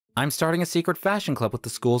I'm starting a secret fashion club with the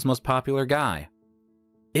school's most popular guy.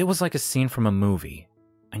 It was like a scene from a movie.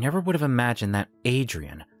 I never would have imagined that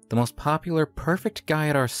Adrian, the most popular, perfect guy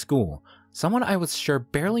at our school, someone I was sure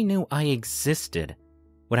barely knew I existed,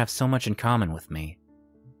 would have so much in common with me.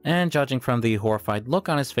 And judging from the horrified look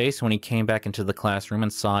on his face when he came back into the classroom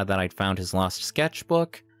and saw that I'd found his lost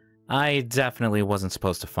sketchbook, I definitely wasn't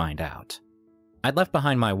supposed to find out. I'd left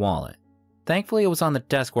behind my wallet. Thankfully, it was on the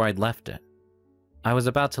desk where I'd left it. I was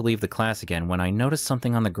about to leave the class again when I noticed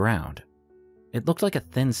something on the ground. It looked like a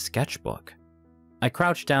thin sketchbook. I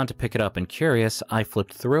crouched down to pick it up and curious, I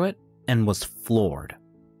flipped through it and was floored.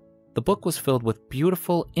 The book was filled with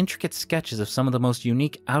beautiful, intricate sketches of some of the most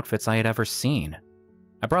unique outfits I had ever seen.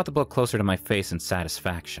 I brought the book closer to my face in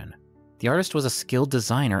satisfaction. The artist was a skilled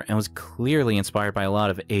designer and was clearly inspired by a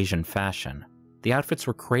lot of Asian fashion. The outfits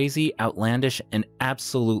were crazy, outlandish, and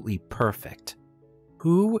absolutely perfect.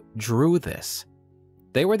 Who drew this?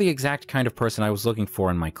 They were the exact kind of person I was looking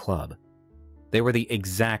for in my club. They were the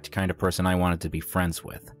exact kind of person I wanted to be friends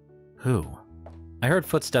with. Who? I heard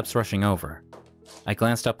footsteps rushing over. I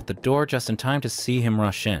glanced up at the door just in time to see him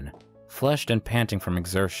rush in, flushed and panting from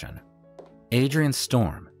exertion. Adrian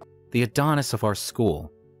Storm, the Adonis of our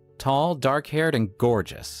school. Tall, dark-haired, and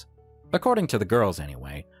gorgeous. According to the girls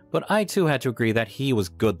anyway, but I too had to agree that he was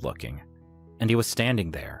good-looking. And he was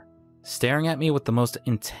standing there, staring at me with the most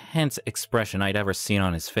intense expression I'd ever seen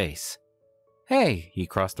on his face. "Hey," he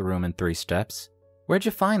crossed the room in 3 steps. "Where'd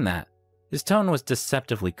you find that?" His tone was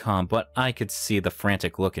deceptively calm, but I could see the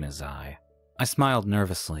frantic look in his eye. I smiled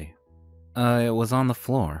nervously. It was on the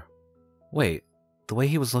floor. Wait, the way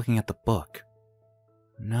he was looking at the book.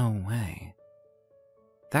 No way.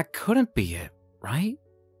 That couldn't be it, right?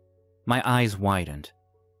 My eyes widened.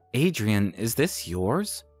 "Adrian, is this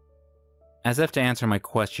yours?" As if to answer my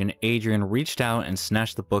question, Adrian reached out and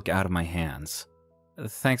snatched the book out of my hands.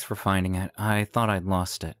 "Thanks for finding it. I thought I'd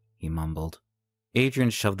lost it," he mumbled. Adrian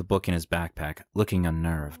shoved the book in his backpack, looking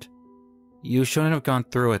unnerved. "You shouldn't have gone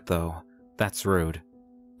through it, though. That's rude."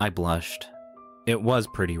 I blushed. It was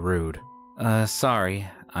pretty rude. Sorry,"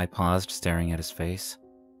 I paused, staring at his face.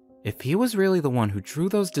 If he was really the one who drew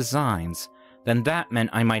those designs, then that meant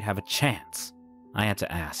I might have a chance. I had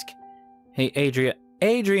to ask. "Hey,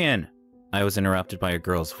 Adrian! I was interrupted by a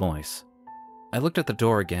girl's voice. I looked at the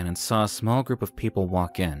door again and saw a small group of people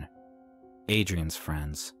walk in. Adrian's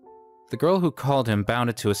friends. The girl who called him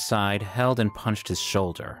bounded to his side, held and punched his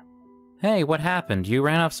shoulder. "Hey, what happened? You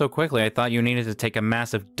ran off so quickly I thought you needed to take a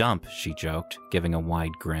massive dump," she joked, giving a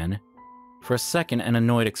wide grin. For a second, an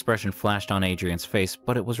annoyed expression flashed on Adrian's face,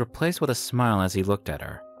 but it was replaced with a smile as he looked at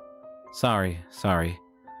her. Sorry.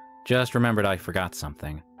 Just remembered I forgot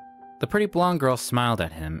something." The pretty blonde girl smiled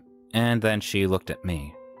at him, and then she looked at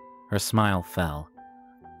me. Her smile fell.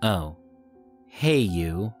 "Oh. Hey,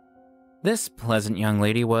 you." This pleasant young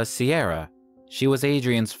lady was Sierra. She was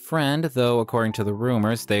Adrian's friend, though according to the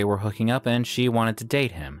rumors, they were hooking up and she wanted to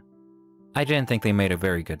date him. I didn't think they made a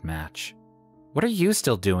very good match. "What are you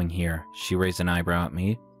still doing here?" She raised an eyebrow at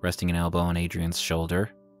me, resting an elbow on Adrian's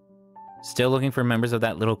shoulder. "Still looking for members of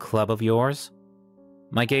that little club of yours?"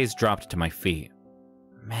 My gaze dropped to my feet.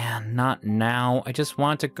 Man, not now. I just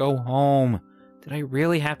want to go home. Did I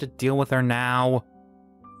really have to deal with her now?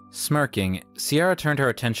 Smirking, Sierra turned her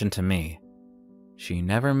attention to me. She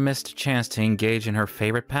never missed a chance to engage in her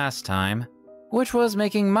favorite pastime, which was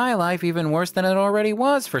making my life even worse than it already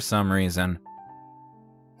was for some reason.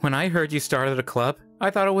 "When I heard you started a club, I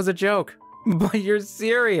thought it was a joke. But you're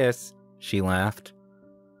serious," she laughed.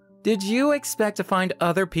 "Did you expect to find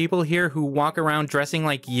other people here who walk around dressing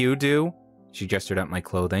like you do?" She gestured at my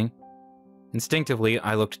clothing. Instinctively,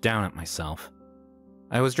 I looked down at myself.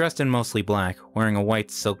 I was dressed in mostly black, wearing a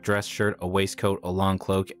white silk dress shirt, a waistcoat, a long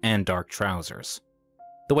cloak, and dark trousers.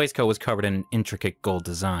 The waistcoat was covered in intricate gold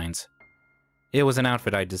designs. It was an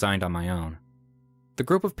outfit I designed on my own. The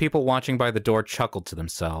group of people watching by the door chuckled to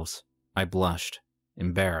themselves. I blushed,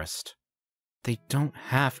 embarrassed. "They don't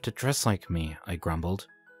have to dress like me," I grumbled.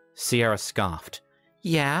 Sierra scoffed.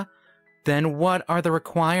 "Yeah? Then what are the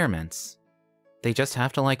requirements?" "They just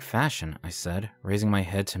have to like fashion," I said, raising my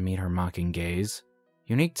head to meet her mocking gaze.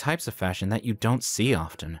 "Unique types of fashion that you don't see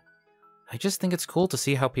often. I just think it's cool to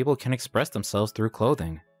see how people can express themselves through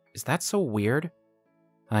clothing. Is that so weird?"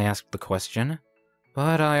 I asked the question,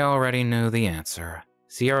 but I already knew the answer.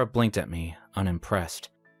 Sierra blinked at me, unimpressed.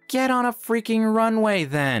 "Get on a freaking runway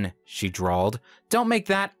then," she drawled. "Don't make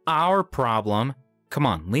that our problem. Come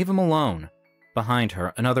on, leave him alone." Behind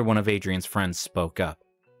her, another one of Adrian's friends spoke up.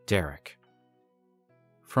 Derek.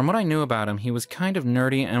 From what I knew about him, he was kind of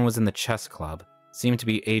nerdy and was in the chess club. Seemed to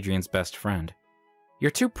be Adrian's best friend.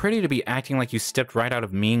 You're too pretty to be acting like you stepped right out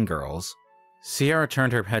of Mean Girls. Sierra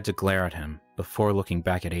turned her head to glare at him, before looking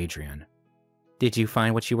back at Adrian. Did you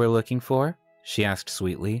find what you were looking for? She asked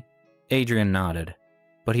sweetly. Adrian nodded,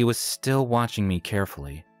 but he was still watching me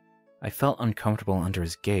carefully. I felt uncomfortable under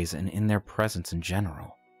his gaze and in their presence in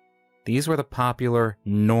general. These were the popular,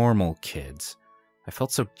 normal kids. I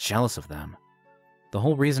felt so jealous of them. The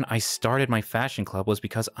whole reason I started my fashion club was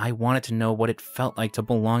because I wanted to know what it felt like to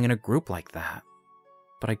belong in a group like that.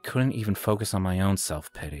 But I couldn't even focus on my own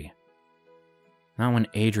self-pity. Not when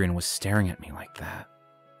Adrian was staring at me like that.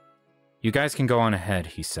 You guys can go on ahead,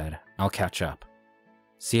 he said. I'll catch up.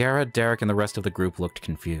 Sierra, Derek, and the rest of the group looked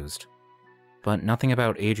confused. But nothing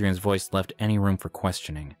about Adrian's voice left any room for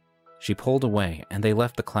questioning. She pulled away, and they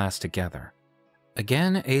left the class together.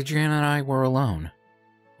 Again, Adrian and I were alone.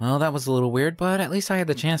 Well, that was a little weird, but at least I had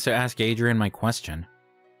the chance to ask Adrian my question.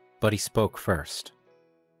 But he spoke first.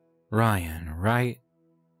 Ryan, right?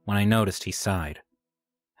 When I noticed, he sighed.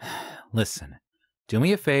 Listen, do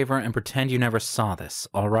me a favor and pretend you never saw this,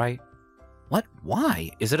 alright? What? Why?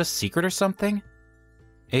 Is it a secret or something?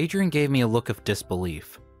 Adrian gave me a look of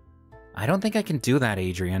disbelief. I don't think I can do that,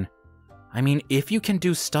 Adrian. I mean, if you can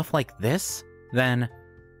do stuff like this, then...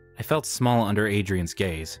 I felt small under Adrian's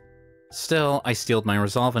gaze. Still, I steeled my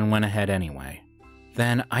resolve and went ahead anyway.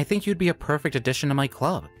 Then, I think you'd be a perfect addition to my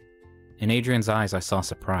club. In Adrian's eyes, I saw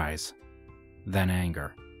surprise. Then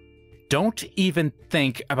anger. Don't even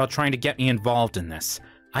think about trying to get me involved in this.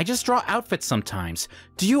 I just draw outfits sometimes.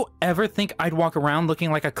 Do you ever think I'd walk around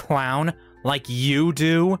looking like a clown? Like you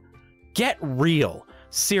do? Get real.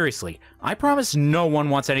 Seriously, I promise no one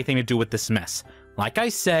wants anything to do with this mess. Like I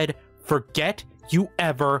said, forget you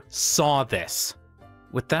ever saw this.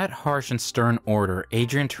 With that harsh and stern order,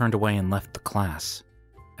 Adrian turned away and left the class.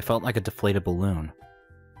 I felt like a deflated balloon.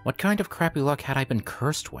 What kind of crappy luck had I been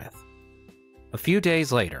cursed with? A few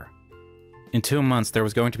days later. In 2 months, there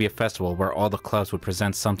was going to be a festival where all the clubs would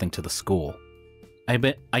present something to the school. I'd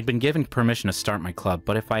been given permission to start my club,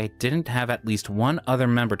 but if I didn't have at least one other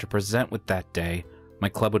member to present with that day, my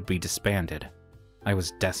club would be disbanded. I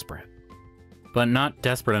was desperate. But not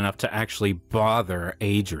desperate enough to actually bother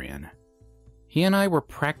Adrian. He and I were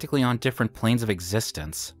practically on different planes of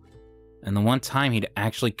existence. And the one time he'd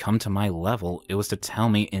actually come to my level, it was to tell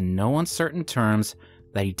me in no uncertain terms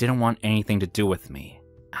that he didn't want anything to do with me.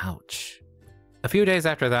 Ouch. A few days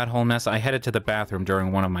after that whole mess, I headed to the bathroom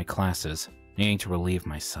during one of my classes, needing to relieve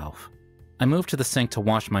myself. I moved to the sink to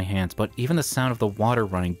wash my hands, but even the sound of the water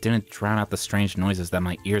running didn't drown out the strange noises that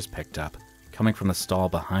my ears picked up, coming from the stall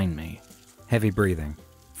behind me. Heavy breathing,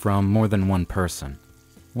 from more than one person,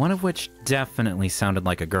 one of which definitely sounded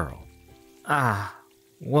like a girl. Ah,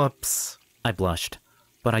 whoops. I blushed,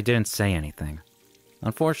 but I didn't say anything.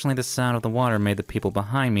 Unfortunately, the sound of the water made the people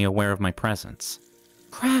behind me aware of my presence.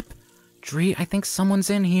 Crap! Dree, I think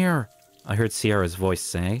someone's in here, I heard Sierra's voice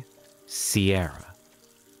say. Sierra.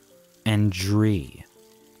 And Dree.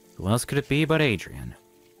 Who else could it be but Adrian?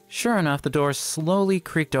 Sure enough, the door slowly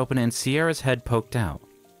creaked open and Sierra's head poked out.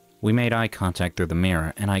 We made eye contact through the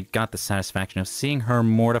mirror, and I got the satisfaction of seeing her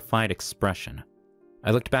mortified expression.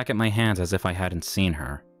 I looked back at my hands as if I hadn't seen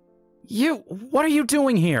her. What are you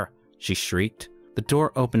doing here? She shrieked. The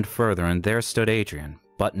door opened further, and there stood Adrian,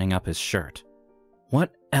 buttoning up his shirt.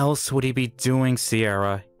 What else would he be doing,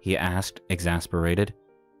 Sierra? He asked, exasperated.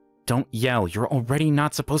 Don't yell, you're already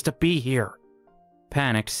not supposed to be here.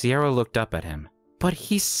 Panicked, Sierra looked up at him. But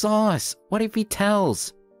he saw us. What if he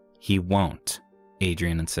tells? He won't,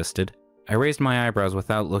 Adrian insisted. I raised my eyebrows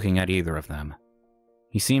without looking at either of them.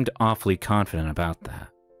 He seemed awfully confident about that.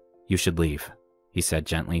 You should leave, he said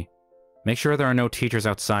gently. Make sure there are no teachers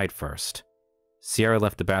outside first. Sierra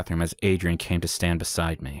left the bathroom as Adrian came to stand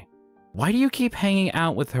beside me. Why do you keep hanging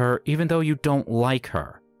out with her even though you don't like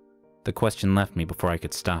her? The question left me before I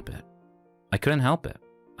could stop it. I couldn't help it.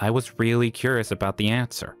 I was really curious about the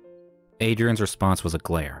answer. Adrian's response was a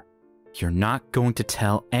glare. You're not going to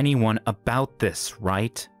tell anyone about this,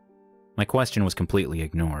 right? My question was completely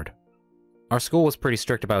ignored. Our school was pretty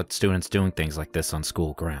strict about students doing things like this on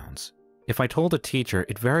school grounds. If I told a teacher,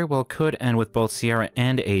 it very well could end with both Sierra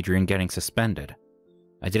and Adrian getting suspended.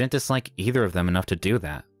 I didn't dislike either of them enough to do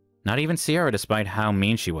that. Not even Sierra, despite how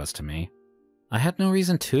mean she was to me. I had no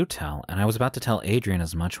reason to tell, and I was about to tell Adrian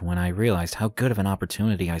as much when I realized how good of an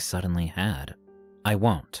opportunity I suddenly had. I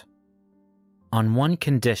won't. On one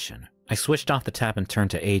condition, I switched off the tap and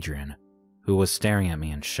turned to Adrian, who was staring at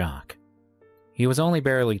me in shock. He was only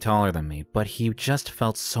barely taller than me, but he just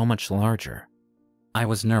felt so much larger. I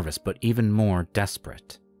was nervous, but even more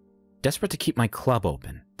desperate. Desperate to keep my club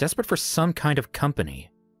open. Desperate for some kind of company.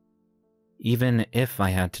 even if I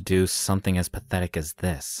had to do something as pathetic as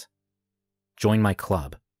this. Join my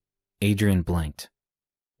club. Adrian blinked.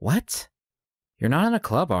 What? You're not in a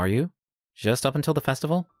club, are you? Just up until the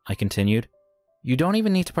festival? I continued. You don't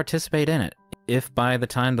even need to participate in it. If by the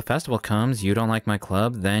time the festival comes you don't like my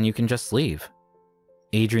club, then you can just leave.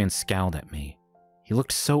 Adrian scowled at me. He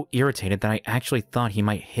looked so irritated that I actually thought he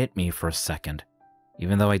might hit me for a second,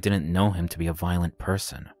 even though I didn't know him to be a violent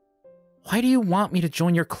person. Why do you want me to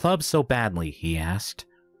join your club so badly? He asked.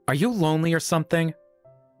 Are you lonely or something?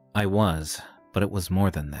 I was, but it was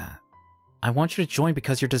more than that. I want you to join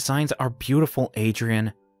because your designs are beautiful,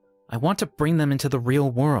 Adrian. I want to bring them into the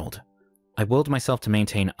real world. I willed myself to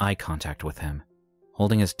maintain eye contact with him,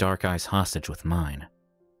 holding his dark eyes hostage with mine.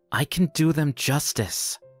 I can do them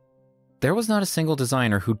justice. There was not a single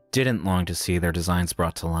designer who didn't long to see their designs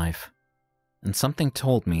brought to life. And something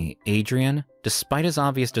told me Adrian, despite his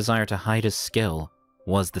obvious desire to hide his skill,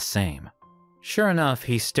 was the same. Sure enough,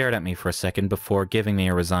 he stared at me for a second before giving me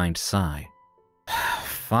a resigned sigh.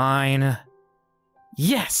 Fine.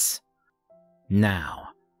 Yes! Now,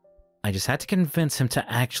 I just had to convince him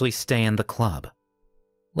to actually stay in the club.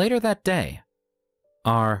 Later that day,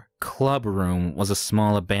 our club room was a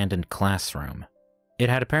small abandoned classroom. It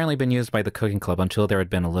had apparently been used by the cooking club until there had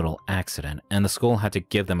been a little accident, and the school had to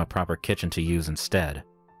give them a proper kitchen to use instead.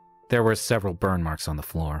 There were several burn marks on the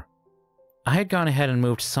floor. I had gone ahead and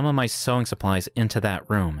moved some of my sewing supplies into that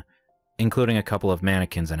room, including a couple of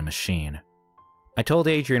mannequins and a machine. I told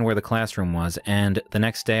Adrian where the classroom was, and the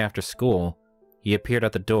next day after school, he appeared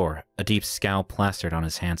at the door, a deep scowl plastered on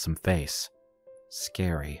his handsome face.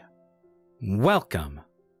 Scary. Welcome,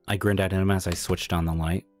 I grinned at him as I switched on the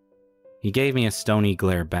light. He gave me a stony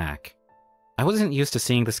glare back. I wasn't used to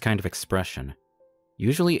seeing this kind of expression.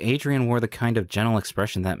 Usually Adrian wore the kind of gentle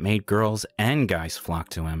expression that made girls and guys flock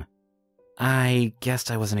to him. I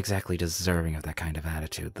guessed I wasn't exactly deserving of that kind of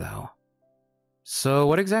attitude, though. So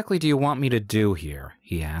what exactly do you want me to do here?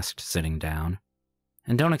 He asked, sitting down.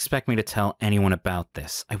 And don't expect me to tell anyone about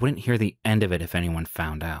this. I wouldn't hear the end of it if anyone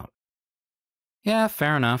found out. Yeah,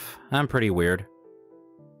 fair enough. I'm pretty weird.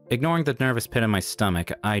 Ignoring the nervous pit in my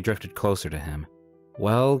stomach, I drifted closer to him.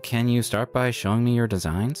 Well, can you start by showing me your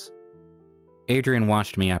designs? Adrian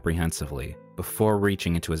watched me apprehensively, before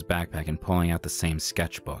reaching into his backpack and pulling out the same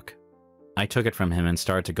sketchbook. I took it from him and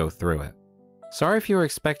started to go through it. Sorry if you were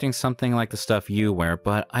expecting something like the stuff you wear,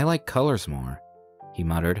 but I like colors more, he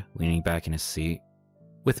muttered, leaning back in his seat.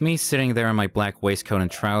 With me sitting there in my black waistcoat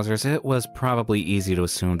and trousers, it was probably easy to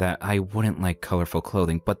assume that I wouldn't like colorful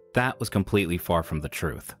clothing, but that was completely far from the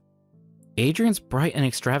truth. Adrian's bright and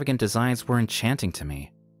extravagant designs were enchanting to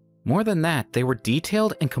me. More than that, they were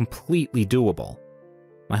detailed and completely doable.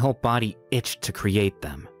 My whole body itched to create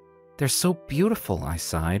them. They're so beautiful, I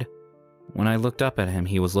sighed. When I looked up at him,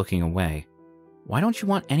 he was looking away. Why don't you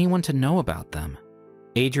want anyone to know about them?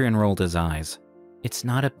 Adrian rolled his eyes. It's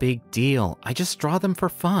not a big deal. I just draw them for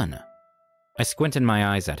fun. I squinted my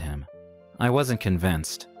eyes at him. I wasn't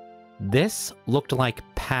convinced. This looked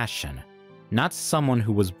like passion, not someone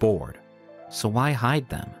who was bored. So why hide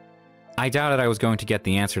them? I doubted I was going to get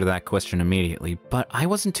the answer to that question immediately, but I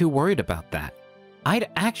wasn't too worried about that. I'd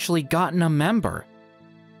actually gotten a member.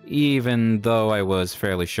 Even though I was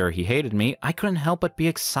fairly sure he hated me, I couldn't help but be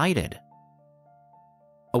excited.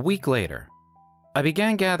 A week later, I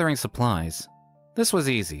began gathering supplies. This was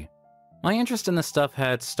easy. My interest in this stuff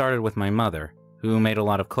had started with my mother, who made a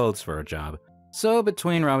lot of clothes for her job. So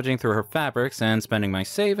between rummaging through her fabrics and spending my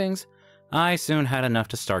savings, I soon had enough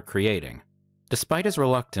to start creating. Despite his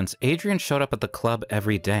reluctance, Adrian showed up at the club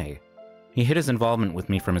every day. He hid his involvement with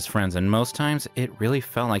me from his friends, and most times it really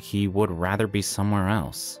felt like he would rather be somewhere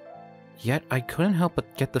else. Yet I couldn't help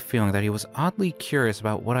but get the feeling that he was oddly curious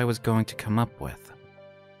about what I was going to come up with.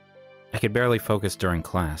 I could barely focus during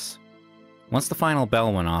class. Once the final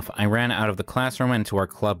bell went off, I ran out of the classroom and into our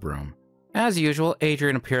club room. As usual,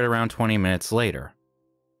 Adrian appeared around 20 minutes later.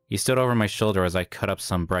 He stood over my shoulder as I cut up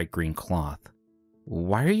some bright green cloth.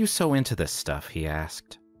 "Why are you so into this stuff?" he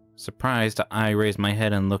asked. Surprised, I raised my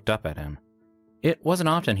head and looked up at him. It wasn't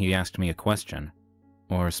often he asked me a question.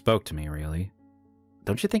 Or spoke to me, really.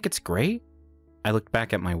 "Don't you think it's great?" I looked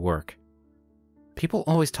back at my work. People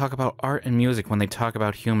always talk about art and music when they talk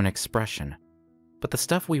about human expression. But the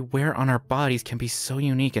stuff we wear on our bodies can be so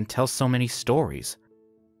unique and tell so many stories.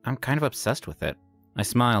 I'm kind of obsessed with it. I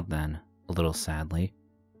smiled then, a little sadly.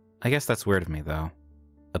 I guess that's weird of me, though.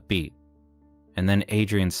 A beat. And then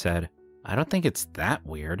Adrian said, "I don't think it's that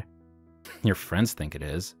weird." "Your friends think it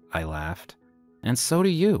is," I laughed. "And so do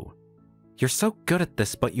you. You're so good at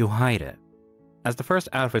this, but you hide it." As the first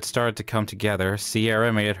outfits started to come together,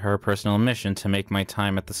 Sierra made it her personal mission to make my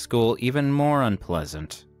time at the school even more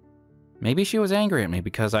unpleasant. Maybe she was angry at me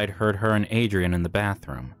because I'd heard her and Adrian in the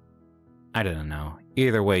bathroom. I didn't know.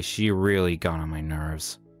 Either way, she really got on my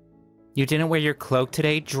nerves. "You didn't wear your cloak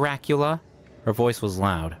today, Dracula?" Her voice was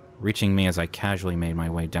loud, reaching me as I casually made my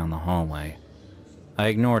way down the hallway. I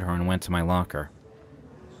ignored her and went to my locker.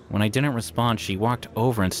 When I didn't respond, she walked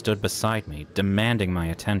over and stood beside me, demanding my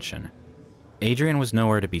attention. Adrian was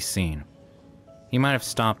nowhere to be seen. He might have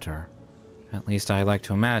stopped her. At least I like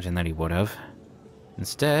to imagine that he would have.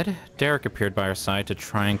 Instead, Derek appeared by her side to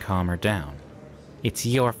try and calm her down. "It's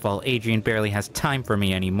your fault Adrian barely has time for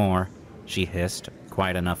me anymore," she hissed,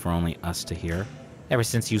 quiet enough for only us to hear. "Ever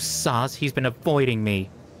since you saw us, he's been avoiding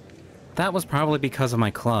me." That was probably because of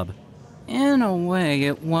my club. In a way,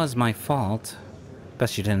 it was my fault.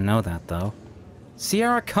 Best you didn't know that, though.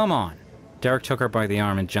 "Sierra, come on!" Derek took her by the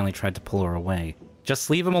arm and gently tried to pull her away. "Just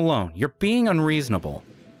leave him alone. You're being unreasonable."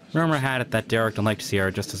 Rumor had it that Derek liked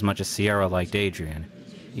Sierra just as much as Sierra liked Adrian,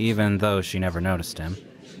 even though she never noticed him.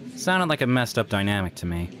 Sounded like a messed up dynamic to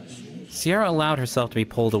me. Sierra allowed herself to be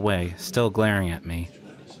pulled away, still glaring at me.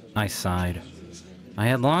 I sighed. I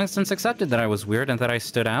had long since accepted that I was weird and that I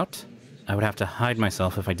stood out. I would have to hide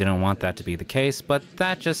myself if I didn't want that to be the case, but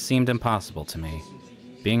that just seemed impossible to me.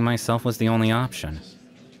 Being myself was the only option.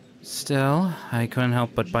 Still, I couldn't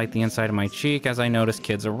help but bite the inside of my cheek as I noticed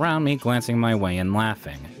kids around me glancing my way and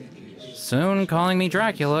laughing. Soon, calling me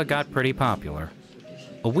Dracula got pretty popular.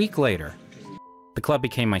 A week later, the club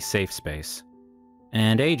became my safe space.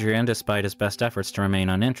 And Adrian, despite his best efforts to remain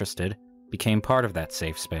uninterested, became part of that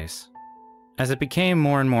safe space. As it became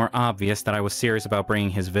more and more obvious that I was serious about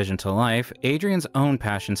bringing his vision to life, Adrian's own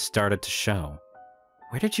passion started to show.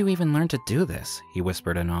 "Where did you even learn to do this?" he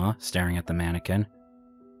whispered in awe, staring at the mannequin.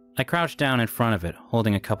 I crouched down in front of it,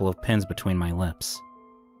 holding a couple of pins between my lips.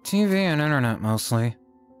 "TV and internet, mostly,"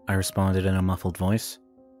 I responded in a muffled voice.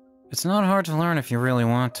 "It's not hard to learn if you really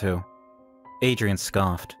want to." Adrian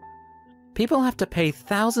scoffed. "People have to pay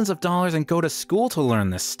thousands of dollars and go to school to learn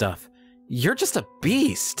this stuff. You're just a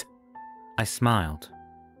beast!" I smiled.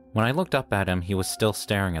 When I looked up at him, he was still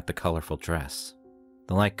staring at the colorful dress.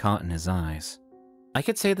 The light caught in his eyes. "I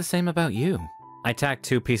could say the same about you." I tacked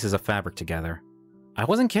two pieces of fabric together. "I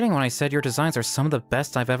wasn't kidding when I said your designs are some of the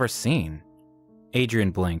best I've ever seen."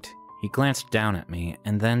 Adrian blinked. He glanced down at me,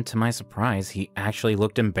 and then, to my surprise, he actually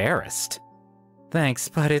looked embarrassed. "Thanks,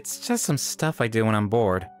 but it's just some stuff I do when I'm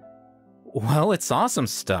bored." "Well, it's awesome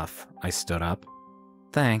stuff." I stood up.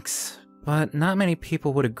 "Thanks, but not many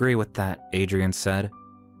people would agree with that," Adrian said.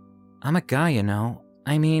 "I'm a guy, you know.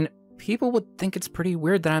 I mean, people would think it's pretty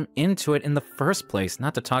weird that I'm into it in the first place,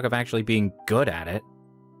 not to talk of actually being good at it."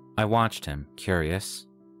 I watched him, curious.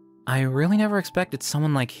 I really never expected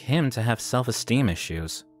someone like him to have self-esteem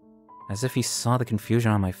issues. As if he saw the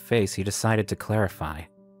confusion on my face, he decided to clarify.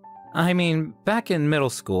 "I mean, back in middle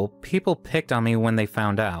school, people picked on me when they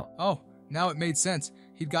found out." Oh, now it made sense.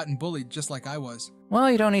 He'd gotten bullied just like I was.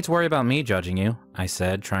 "Well, you don't need to worry about me judging you," I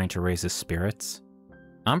said, trying to raise his spirits.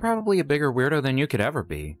 "I'm probably a bigger weirdo than you could ever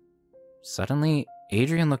be." Suddenly,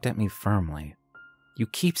 Adrian looked at me firmly. "You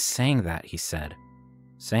keep saying that," he said.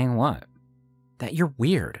 "Saying what?" "That you're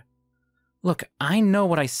weird." "Look, I know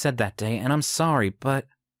what I said that day, and I'm sorry, but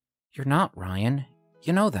you're not, Ryan.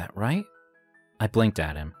 You know that, right?" I blinked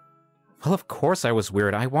at him. Well, of course I was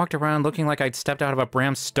weird. I walked around looking like I'd stepped out of a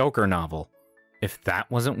Bram Stoker novel. If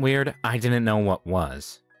that wasn't weird, I didn't know what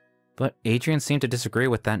was. But Adrian seemed to disagree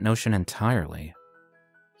with that notion entirely.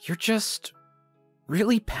 "You're just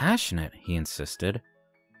really passionate," he insisted.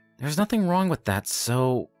 "There's nothing wrong with that,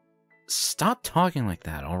 so stop talking like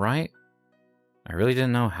that, all right?" I really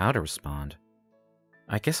didn't know how to respond.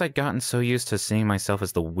 I guess I'd gotten so used to seeing myself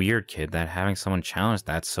as the weird kid that having someone challenge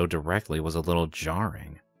that so directly was a little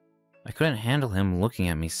jarring. I couldn't handle him looking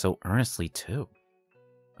at me so earnestly, too.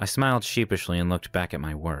 I smiled sheepishly and looked back at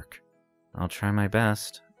my work. "I'll try my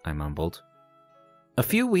best," I mumbled. A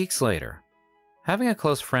few weeks later, having a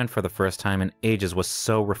close friend for the first time in ages was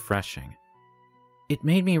so refreshing. It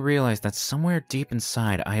made me realize that somewhere deep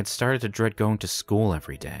inside I had started to dread going to school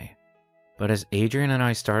every day. But as Adrian and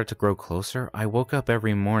I started to grow closer, I woke up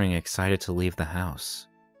every morning excited to leave the house.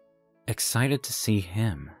 Excited to see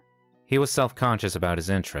him. He was self-conscious about his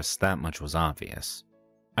interests, that much was obvious.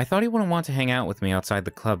 I thought he wouldn't want to hang out with me outside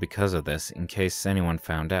the club because of this, in case anyone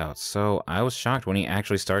found out, so I was shocked when he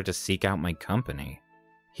actually started to seek out my company.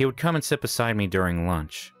 He would come and sit beside me during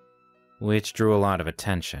lunch, which drew a lot of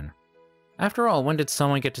attention. After all, when did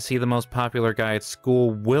someone get to see the most popular guy at school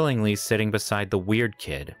willingly sitting beside the weird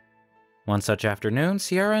kid? One such afternoon,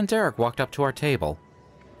 Sierra and Derek walked up to our table.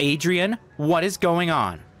 Adrian, what is going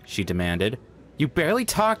on? She demanded. You barely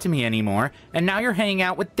talk to me anymore, and now you're hanging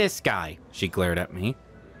out with this guy, she glared at me.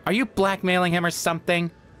 Are you blackmailing him or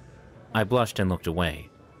something? I blushed and looked away.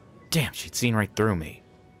 Damn, she'd seen right through me.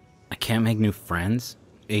 I can't make new friends?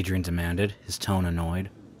 Adrian demanded, his tone annoyed.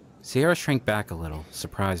 Sierra shrank back a little,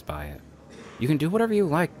 surprised by it. You can do whatever you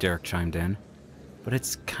like, Derek chimed in. But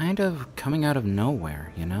it's kind of coming out of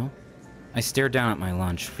nowhere, you know? I stared down at my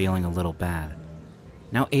lunch, feeling a little bad.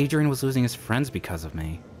 Now Adrian was losing his friends because of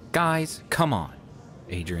me. Guys, come on,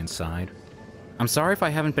 Adrian sighed. I'm sorry if I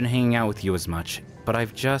haven't been hanging out with you as much, but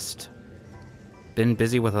I've just been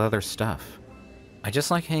busy with other stuff. I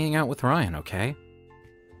just like hanging out with Ryan, okay?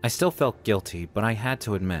 I still felt guilty, but I had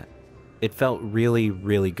to admit, it felt really,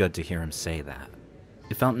 really good to hear him say that.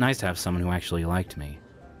 It felt nice to have someone who actually liked me.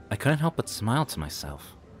 I couldn't help but smile to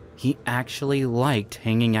myself. He actually liked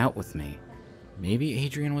hanging out with me. Maybe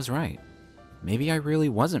Adrian was right. Maybe I really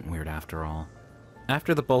wasn't weird after all.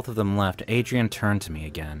 After the both of them left, Adrian turned to me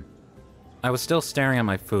again. I was still staring at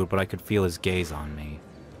my food, but I could feel his gaze on me.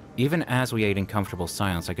 Even as we ate in comfortable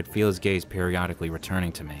silence, I could feel his gaze periodically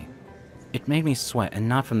returning to me. It made me sweat, and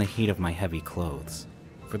not from the heat of my heavy clothes.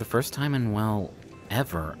 For the first time in, well,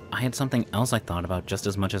 ever, I had something else I thought about just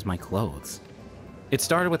as much as my clothes. It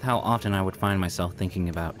started with how often I would find myself thinking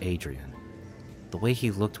about Adrian. The way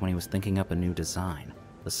he looked when he was thinking up a new design,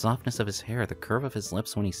 the softness of his hair, the curve of his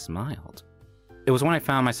lips when he smiled. It was when I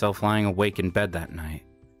found myself lying awake in bed that night,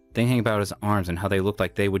 thinking about his arms and how they looked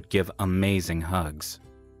like they would give amazing hugs,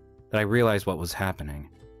 that I realized what was happening.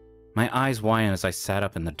 My eyes widened as I sat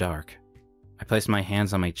up in the dark. I placed my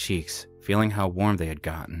hands on my cheeks, feeling how warm they had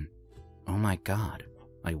gotten. Oh my god,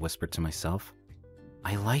 I whispered to myself.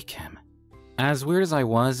 I like him. As weird as I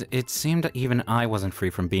was, it seemed even I wasn't free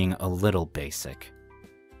from being a little basic.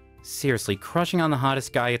 Seriously, crushing on the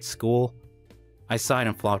hottest guy at school? I sighed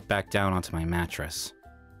and flopped back down onto my mattress.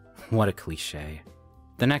 What a cliche.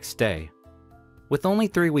 The next day, with only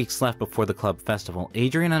 3 weeks left before the club festival,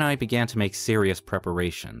 Adrian and I began to make serious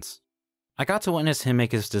preparations. I got to witness him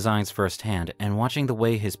make his designs firsthand, and watching the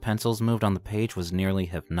way his pencils moved on the page was nearly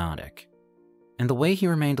hypnotic. And the way he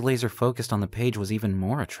remained laser-focused on the page was even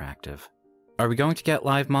more attractive. Are we going to get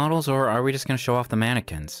live models, or are we just going to show off the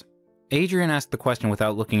mannequins? Adrian asked the question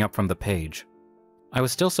without looking up from the page. I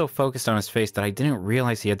was still so focused on his face that I didn't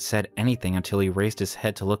realize he had said anything until he raised his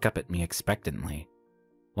head to look up at me expectantly.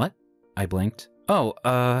 What? I blinked. Oh,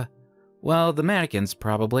 well, the mannequins,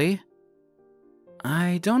 probably.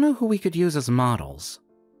 I don't know who we could use as models.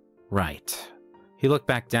 Right. He looked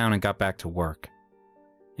back down and got back to work.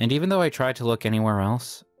 And even though I tried to look anywhere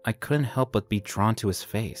else, I couldn't help but be drawn to his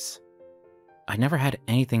face. I'd never had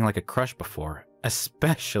anything like a crush before,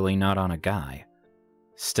 especially not on a guy.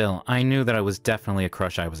 Still, I knew that it was definitely a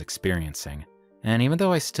crush I was experiencing, and even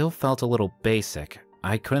though I still felt a little basic,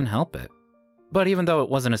 I couldn't help it. But even though it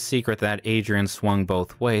wasn't a secret that Adrian swung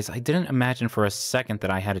both ways, I didn't imagine for a second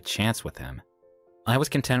that I had a chance with him. I was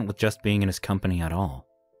content with just being in his company at all.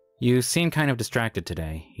 You seem kind of distracted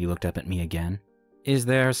today, he looked up at me again. Is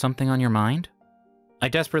there something on your mind? I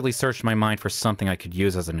desperately searched my mind for something I could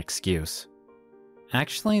use as an excuse.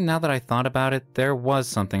 Actually, now that I thought about it, there was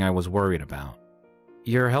something I was worried about.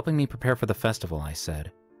 You're helping me prepare for the festival, I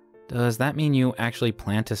said. Does that mean you actually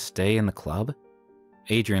plan to stay in the club?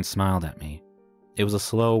 Adrian smiled at me. It was a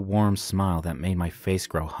slow, warm smile that made my face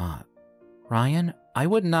grow hot. Ryan, I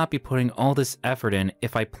would not be putting all this effort in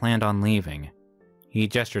if I planned on leaving. He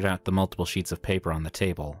gestured at the multiple sheets of paper on the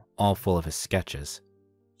table, all full of his sketches.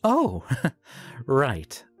 Oh,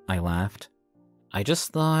 right, I laughed. I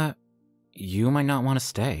just thought you might not want to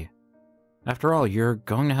stay. After all, you're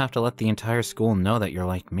going to have to let the entire school know that you're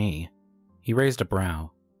like me. He raised a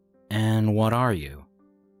brow. And what are you?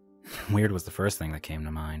 Weird was the first thing that came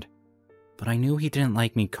to mind. But I knew he didn't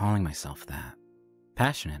like me calling myself that.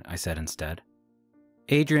 Passionate, I said instead.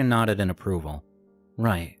 Adrian nodded in approval.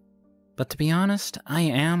 Right. But to be honest, I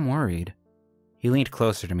am worried. He leaned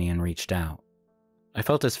closer to me and reached out. I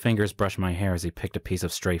felt his fingers brush my hair as he picked a piece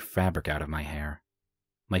of stray fabric out of my hair.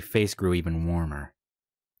 My face grew even warmer.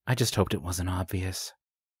 I just hoped it wasn't obvious.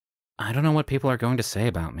 I don't know what people are going to say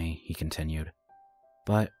about me, he continued.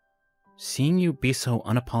 But seeing you be so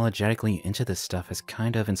unapologetically into this stuff has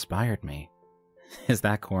kind of inspired me. Is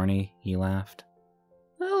that corny? He laughed.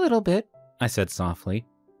 A little bit, I said softly.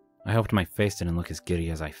 I hoped my face didn't look as giddy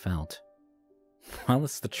as I felt. Well,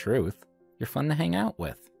 it's the truth. You're fun to hang out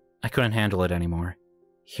with. I couldn't handle it anymore.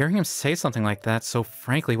 Hearing him say something like that so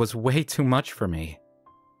frankly was way too much for me.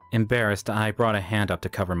 Embarrassed, I brought a hand up to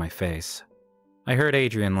cover my face. I heard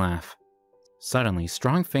Adrian laugh. Suddenly,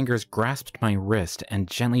 strong fingers grasped my wrist and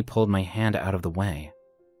gently pulled my hand out of the way.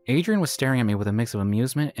 Adrian was staring at me with a mix of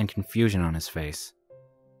amusement and confusion on his face.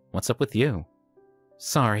 What's up with you?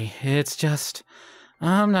 Sorry, it's just...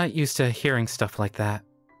 I'm not used to hearing stuff like that.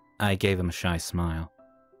 I gave him a shy smile.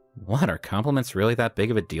 What, are compliments really that big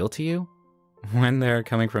of a deal to you? When they're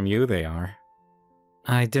coming from you, they are.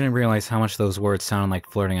 I didn't realize how much those words sounded like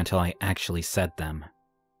flirting until I actually said them.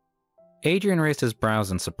 Adrian raised his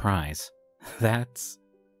brows in surprise. That's...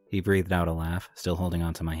 He breathed out a laugh, still holding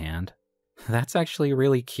onto my hand. That's actually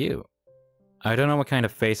really cute. I don't know what kind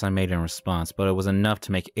of face I made in response, but it was enough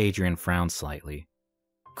to make Adrian frown slightly.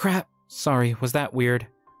 Crap, sorry, was that weird?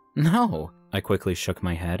 No, I quickly shook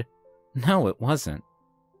my head. No, it wasn't.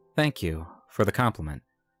 Thank you for the compliment.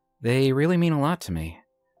 They really mean a lot to me.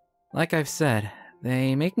 Like I've said,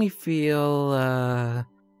 they make me feel,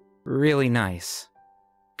 really nice.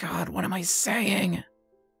 God, what am I saying?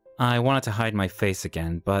 I wanted to hide my face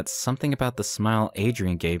again, but something about the smile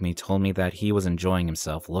Adrian gave me told me that he was enjoying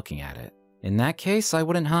himself looking at it. In that case, I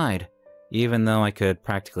wouldn't hide, even though I could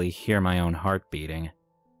practically hear my own heart beating.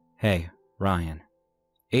 Hey, Ryan.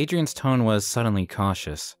 Adrian's tone was suddenly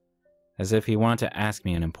cautious, as if he wanted to ask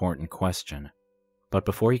me an important question. But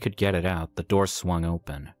before he could get it out, the door swung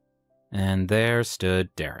open. And there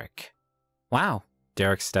stood Derek. Wow.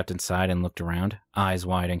 Derek stepped inside and looked around, eyes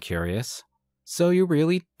wide and curious. So you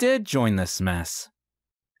really did join this mess.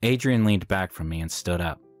 Adrian leaned back from me and stood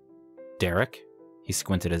up. Derek? He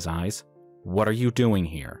squinted his eyes. What are you doing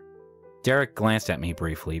here? Derek glanced at me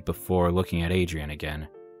briefly before looking at Adrian again.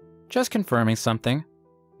 Just confirming something.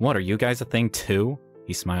 What, are you guys a thing too?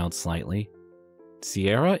 He smiled slightly.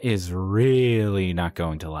 Sierra is really not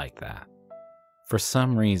going to like that. For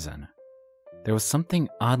some reason, there was something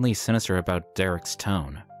oddly sinister about Derek's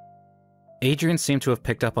tone. Adrian seemed to have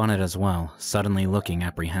picked up on it as well, suddenly looking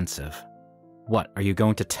apprehensive. What, are you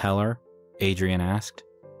going to tell her? Adrian asked.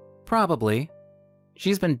 Probably.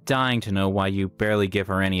 She's been dying to know why you barely give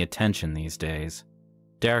her any attention these days.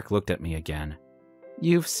 Derek looked at me again.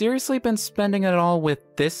 You've seriously been spending it all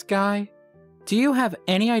with this guy? Do you have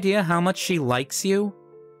any idea how much she likes you?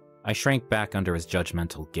 I shrank back under his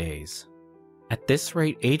judgmental gaze. At this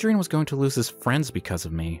rate, Adrian was going to lose his friends because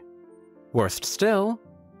of me. Worst still,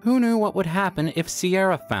 who knew what would happen if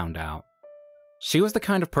Sierra found out? She was the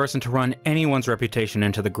kind of person to run anyone's reputation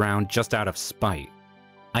into the ground just out of spite.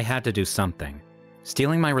 I had to do something.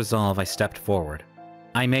 Stealing my resolve, I stepped forward.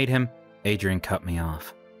 I made him... Adrian cut me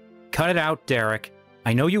off. Cut it out, Derek.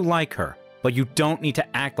 I know you like her, but you don't need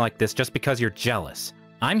to act like this just because you're jealous.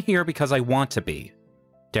 I'm here because I want to be.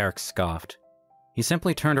 Derek scoffed. He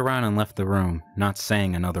simply turned around and left the room, not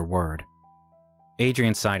saying another word.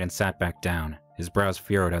 Adrian sighed and sat back down, his brows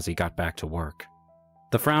furrowed as he got back to work.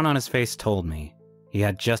 The frown on his face told me he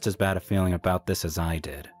had just as bad a feeling about this as I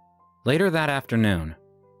did. Later that afternoon,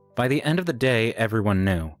 by the end of the day, everyone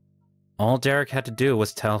knew. All Derek had to do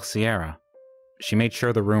was tell Sierra. She made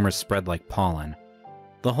sure the rumors spread like pollen.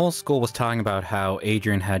 The whole school was talking about how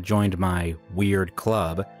Adrian had joined my weird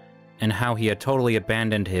club, and how he had totally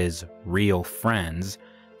abandoned his real friends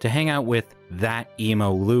to hang out with that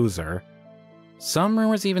emo loser. Some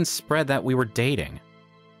rumors even spread that we were dating.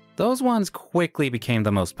 Those ones quickly became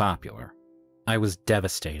the most popular. I was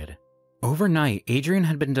devastated. Overnight, Adrian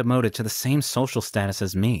had been demoted to the same social status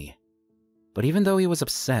as me. But even though he was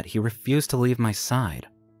upset, he refused to leave my side.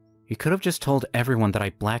 He could have just told everyone that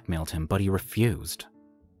I blackmailed him, but he refused.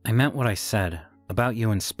 I meant what I said about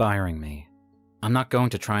you inspiring me. I'm not going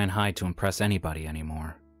to try and hide to impress anybody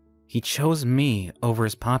anymore. He chose me over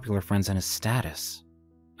his popular friends and his status.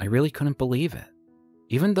 I really couldn't believe it.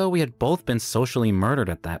 Even though we had both been socially murdered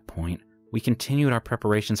at that point, we continued our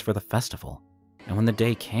preparations for the festival. And when the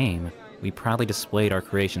day came, we proudly displayed our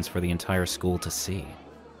creations for the entire school to see.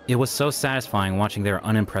 It was so satisfying watching their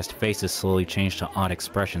unimpressed faces slowly change to odd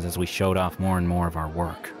expressions as we showed off more and more of our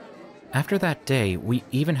work. After that day, we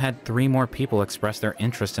even had 3 more people express their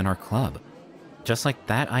interest in our club. Just like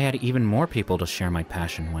that, I had even more people to share my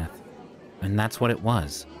passion with. And that's what it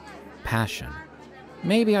was. Passion.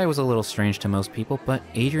 Maybe I was a little strange to most people, but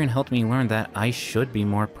Adrian helped me learn that I should be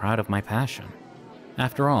more proud of my passion.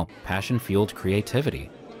 After all, passion fueled creativity.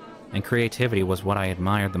 And creativity was what I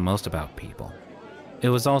admired the most about people. It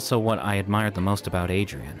was also what I admired the most about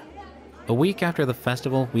Adrian. A week after the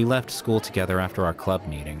festival, we left school together after our club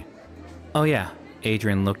meeting. Oh yeah,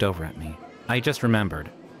 Adrian looked over at me. I just remembered.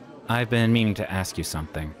 I've been meaning to ask you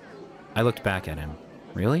something. I looked back at him.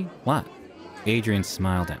 Really? What? Adrian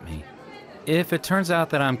smiled at me. If it turns out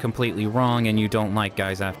that I'm completely wrong and you don't like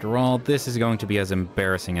guys after all, this is going to be as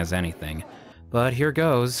embarrassing as anything. But here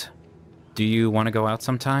goes. Do you want to go out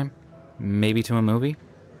sometime? Maybe to a movie?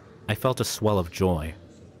 I felt a swell of joy.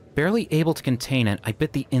 Barely able to contain it, I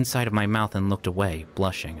bit the inside of my mouth and looked away,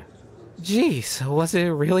 blushing. Jeez, was it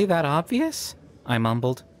really that obvious? I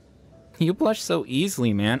mumbled. You blush so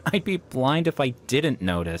easily, man. I'd be blind if I didn't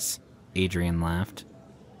notice. Adrian laughed.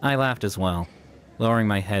 I laughed as well, lowering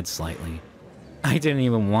my head slightly. I didn't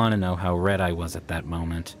even want to know how red I was at that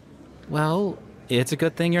moment. Well, it's a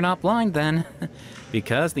good thing you're not blind then,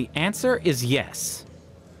 because the answer is yes.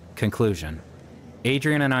 Conclusion.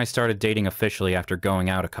 Adrian and I started dating officially after going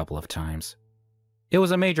out a couple of times. It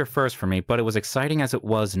was a major first for me, but it was exciting as it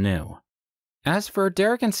was new. As for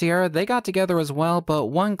Derek and Sierra, they got together as well, but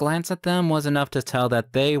one glance at them was enough to tell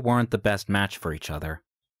that they weren't the best match for each other.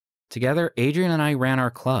 Together, Adrian and I ran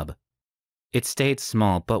our club. It stayed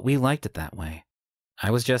small, but we liked it that way.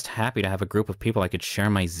 I was just happy to have a group of people I could share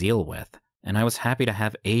my zeal with, and I was happy to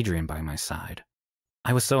have Adrian by my side.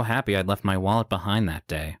 I was so happy I'd left my wallet behind that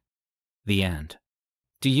day. The end.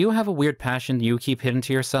 Do you have a weird passion you keep hidden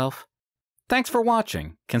to yourself? Thanks for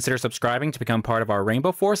watching. Consider subscribing to become part of our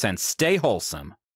Rainbow Force and stay wholesome.